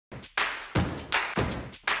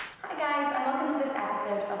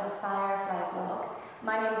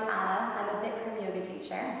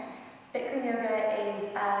teacher. Bikram yoga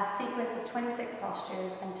is a sequence of 26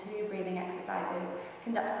 postures and 2 breathing exercises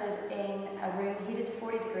conducted in a room heated to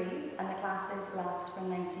 40 degrees, and the classes last for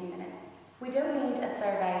 90 minutes. We don't need a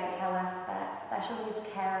survey to tell us that special needs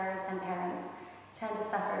carers and parents tend to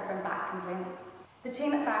suffer from back complaints. The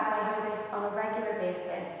team at Firefly hear this on a regular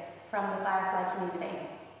basis from the Firefly community.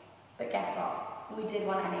 But guess what? We did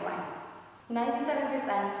one anyway.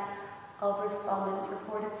 97% of respondents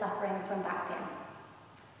reported suffering from back pain.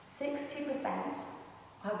 60%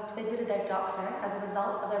 have visited their doctor as a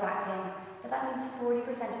result of their back pain, but that means 40%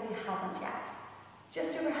 of you haven't yet.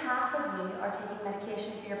 Just over half of you are taking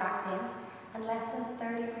medication for your back pain, and less than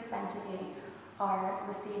 30% of you are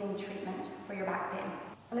receiving treatment for your back pain.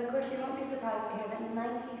 And of course, you won't be surprised to hear that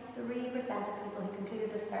 93% of people who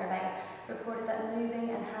completed this survey reported that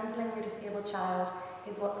moving and handling your disabled child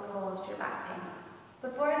is what's caused your back pain.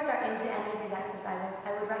 Before I start into any of these exercises,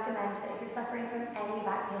 I would recommend that if you're suffering from any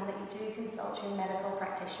back pain, that you do consult your medical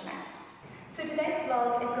practitioner. So today's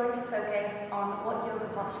vlog is going to focus on what yoga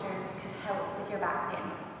postures could help with your back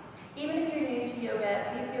pain. Even if you're new to yoga,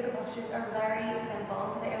 these yoga postures are very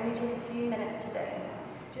simple. They only take a few minutes to do.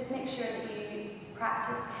 Just make sure that you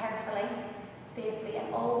practice carefully, safely,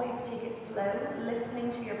 and always take it slow, listening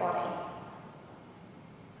to your body.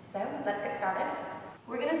 So let's get started.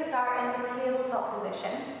 We're going to start in the tabletop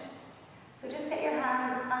position. So just get your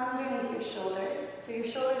hands underneath your shoulders, so your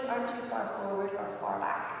shoulders aren't too far forward or far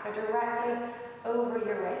back. They're directly over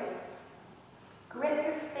your wrists. Grip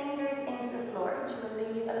your fingers into the floor to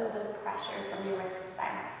relieve a little bit of pressure from your wrists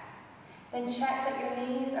there. Then check that your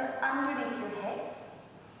knees are underneath your hips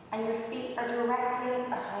and your feet are directly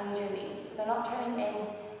behind your knees. So they're not turning in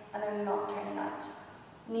and they're not turning out.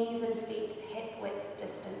 Knees and feet hip-width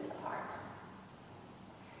distance apart.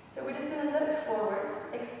 So we're just going to look forward,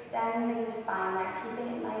 extending the spine there,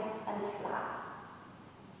 keeping it nice and flat.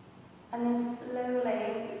 And then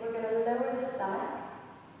slowly, we're going to lower the stomach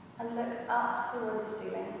and look up towards the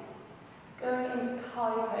ceiling. Going into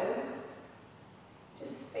cow pose,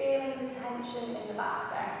 just feeling the tension in the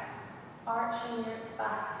back there, arching your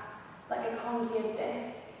back like a concave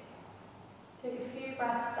disc. Take a few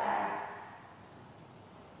breaths there.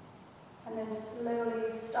 And then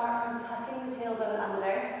slowly start from tucking the tailbone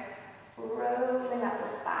under, rolling up the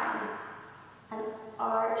spine, and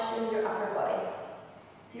arching your upper body.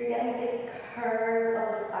 So you're getting a big curve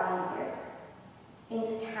of the spine here,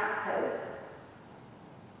 into cat pose.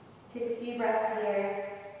 Take a few breaths here,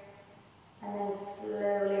 and then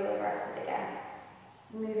slowly reverse it again.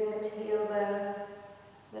 Moving the tailbone,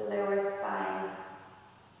 the lower spine,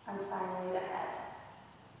 and finally the head.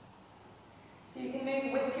 So you can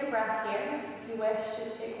move with your breath here. If you wish,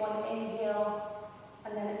 just take one inhale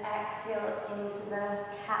and then exhale into the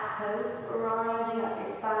cat pose, rounding up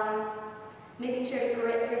your spine, making sure to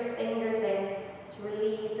grip your fingers in to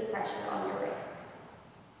relieve the pressure on your wrists.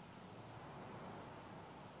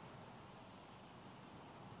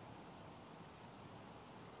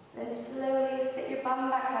 Then slowly sit your bum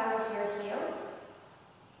back down to your heels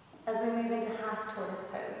as we move into half tortoise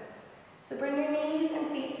pose. So bring your knees and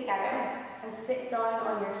feet together and sit down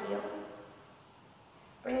on your heels.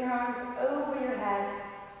 Bring your arms over your head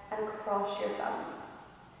and cross your thumbs.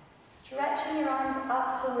 Stretching your arms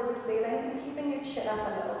up towards the ceiling and keeping your chin up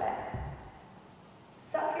a little bit.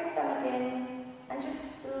 Suck your stomach in and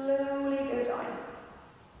just slowly go down.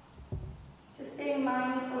 Just being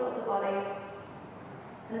mindful of the body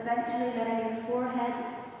and eventually letting your forehead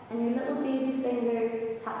and your little baby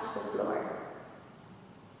fingers touch the floor.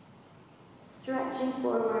 Stretching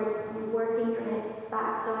forward and working your hips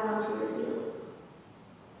back down onto your heels.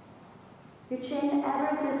 Your chin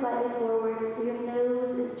ever so slightly forward so your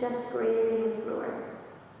nose is just grazing the floor.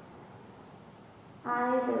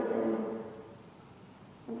 Eyes open.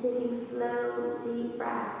 And taking slow, deep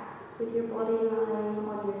breaths with your body lying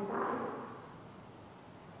on your thighs.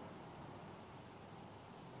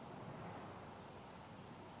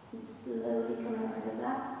 And slowly coming out of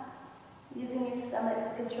that. Using your stomach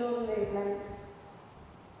to control the movement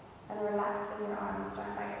and relaxing your arms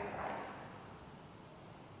down by your side.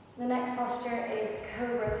 The next posture is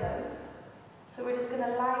cobra pose. So we're just going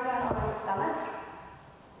to lie down on our stomach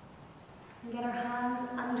and get our hands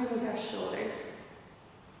underneath our shoulders.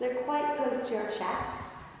 So they're quite close to our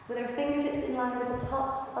chest, with our fingertips in line with the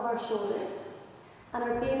tops of our shoulders and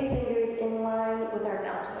our baby fingers in line with our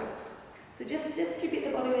deltoids. So just distribute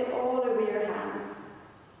the body weight all over your hands.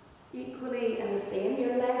 Equally and the same,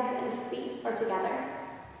 your legs and feet are together.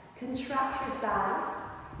 Contract your thighs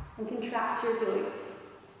and contract your glutes.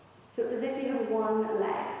 So it's as if you have one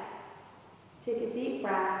leg. Take a deep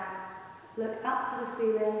breath, look up to the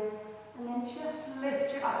ceiling, And then just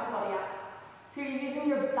lift your upper body up. So you're using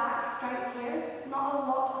your back strength here, not a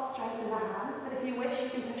lot of strength in the hands, but if you wish you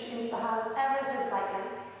can push into the hands ever so slightly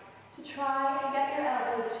to try and get your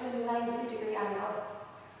elbows to a 90-degree angle.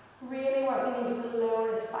 Really working into the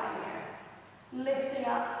lower spine here. Lifting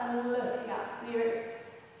up and looking up. So you're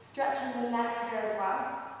stretching the neck here as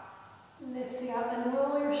well. Lifting up and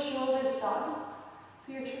roll your shoulders down.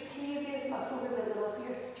 So your trapezius muscles are visible. So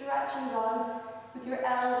you're stretching down with your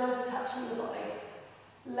elbows touching the body.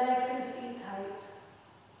 Legs and feet tight.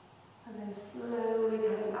 And then slowly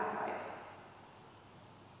coming back out.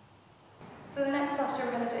 So the next posture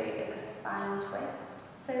we're going to do is a spine twist.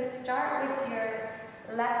 So start with your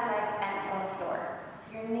left leg bent on the floor.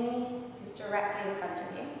 So your knee is directly in front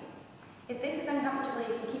of you. If this is uncomfortable,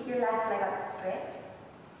 you can keep your left leg out straight,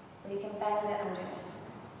 or you can bend it underneath.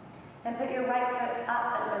 Then put your right foot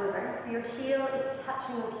up and over, so your heel is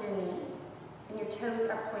touching with your knee, and your toes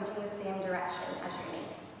are pointing the same direction as your knee.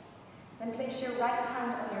 Then place your right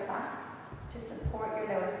hand on your back to support your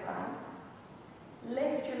lower spine.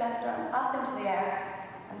 Lift your left arm up into the air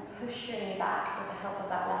and push your knee back with the help of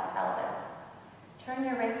that left elbow. Turn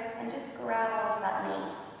your wrist and just grab onto that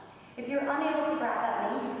knee. If you're unable to grab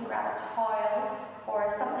that knee, you can grab a towel or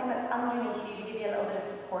something that's underneath you to give you a little bit of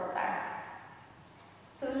support there.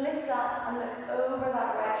 So lift up and look over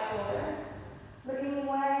that right shoulder, looking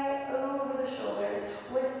way over the shoulder,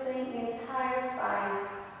 twisting the entire spine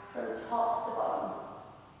from top to bottom.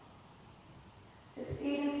 Just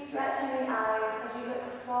even stretching the eyes as you look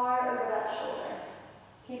far over that shoulder,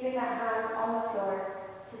 keeping that hand on the floor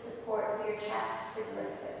to support so your chest is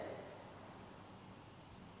lifted.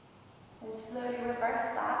 And slowly reverse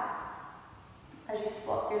that as you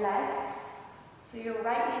swap your legs. So you're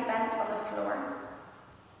right knee bent on the floor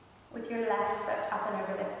with your left foot up and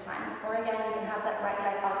over this time. Or again, you can have that right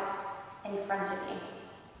leg out in front of you.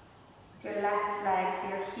 With your left leg, so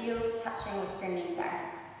your heels touching with your knee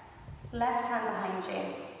there. Left hand behind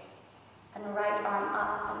you. And right arm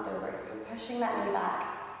up and over. So you're pushing that knee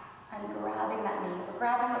back and grabbing that knee, or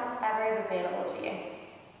grabbing whatever is available to you.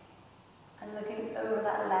 And looking over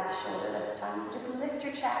that left shoulder this time. So just lift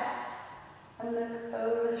your chest and look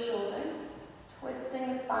over the shoulder,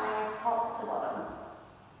 twisting the spine top to bottom.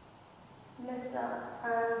 Lift up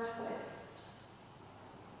and twist.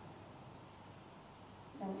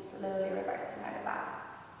 And slowly reversing out of that.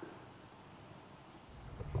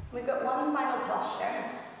 We've got one final posture,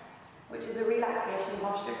 which is a relaxation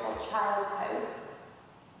posture called child's pose.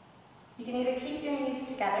 You can either keep your knees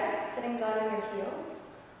together, sitting down on your heels,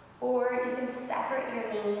 or you can separate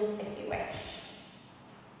your knees if you wish.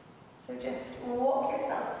 So just walk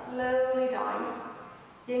yourself slowly down,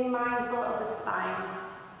 being mindful of the spine,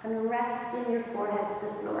 and resting your forehead to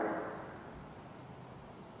the floor.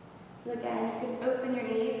 So again, you can open your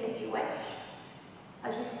knees if you wish,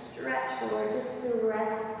 as you stretch forward just to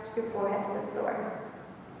rest your forehead to the floor.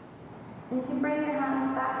 And you can bring your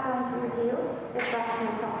hands back down to your heels if that's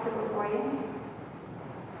more comfortable for you.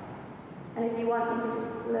 And if you want, you can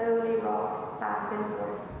just slowly rock back and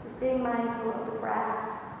forth, just being mindful of the breath,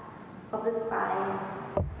 of the spine.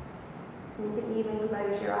 And you can even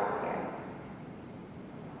close your eyes here.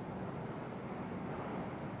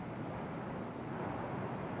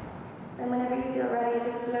 And whenever you feel ready,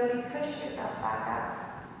 just slowly push yourself back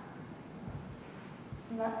up.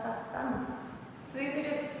 And that's us done. So these are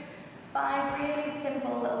just 5 really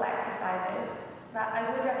simple little exercises that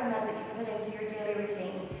I would recommend that you put into your daily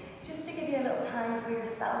routine, just to give you a little time for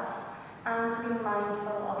yourself and to be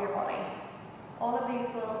mindful of your body. All of these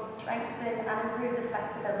will strengthen and improve the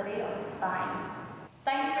flexibility of the spine.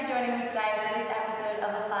 Thanks for joining me today for this episode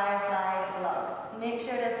of the Firefly vlog. Make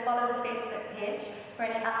sure to follow the Facebook page for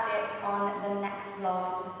any updates on the next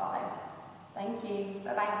vlog to follow. Thank you.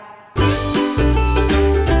 Bye-bye.